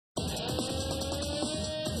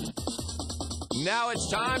Now it's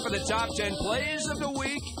time for the top 10 plays of the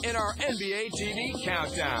week in our NBA TV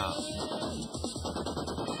countdown.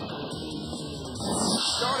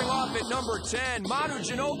 Starting off at number 10, Manu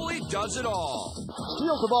Ginobili does it all.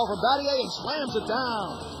 Steals the ball from Battier and slams it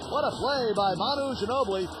down. What a play by Manu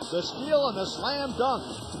Ginobili. The steal and the slam dunk.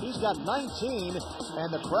 He's got 19, and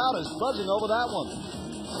the crowd is buzzing over that one.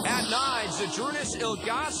 At 9, Zydrunas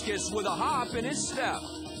Ilgauskas with a hop in his step.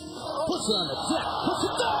 Puts it on the deck. Puts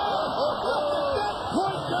it down.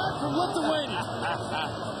 Point guard from Lithuania.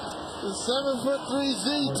 The 7'3" Z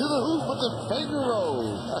to the hoop with the finger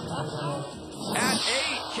roll. At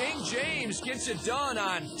 8, King James gets it done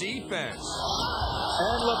on defense.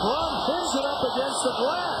 And LeBron pins it up against the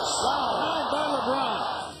glass. Wow, by LeBron.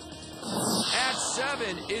 At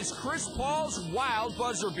 7 is Chris Paul's wild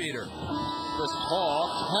buzzer beater. Chris Paul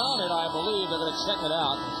counted, I believe. They're going to check it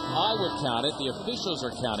out. I would count it. The officials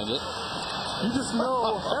are counting it. You just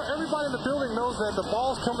know, everybody in the building knows that the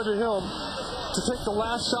ball's coming to him to take the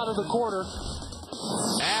last shot of the quarter.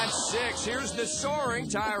 At 6, here's the soaring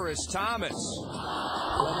Tyrese Thomas.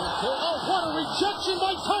 Oh, what a rejection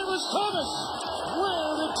by Tyrese Thomas!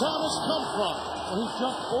 Where did Thomas come from? Well, he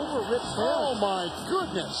jumped over Rip's head. Oh, my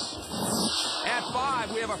goodness. At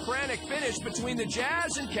 5, we have a frantic finish between the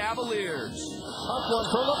Jazz and Cavaliers. Up one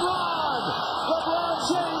for LeBron. LeBron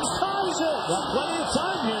James ties it. Got plenty of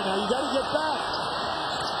time here now. You got to get back.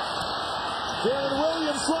 Dan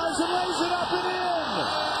Williams drives and lays it up and in.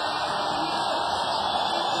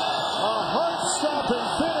 A heart-stopping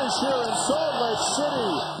finish here in Salt Lake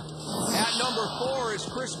City. At number 4 is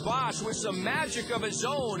Chris Bosh with some magic of his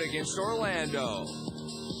own against Orlando.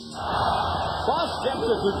 Bosh gets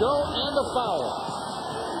it to go and a foul.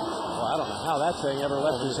 Well, I don't know how that thing ever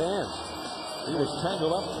left his hands. He was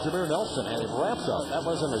tangled up with Jameer Nelson and it wrapped up. That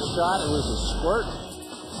wasn't a shot, it was a squirt.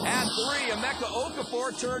 At 3, Emeka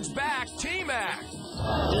Okafor turns back T-Mac.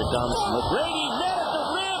 Here comes McGrady, met at the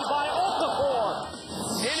rim by Okafor.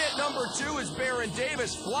 In at number 2 is Baron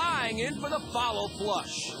Davis flying in for the follow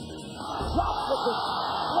flush.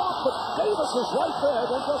 But Davis is right there,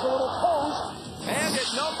 then does a little pose. And at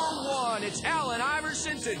number 1, it's Allen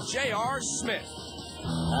Iverson to J.R. Smith.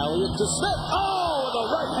 Elliott to Smith. Oh, with the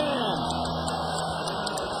right hand.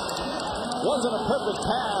 Wasn't a perfect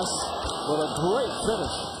pass, but a great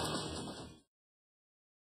finish.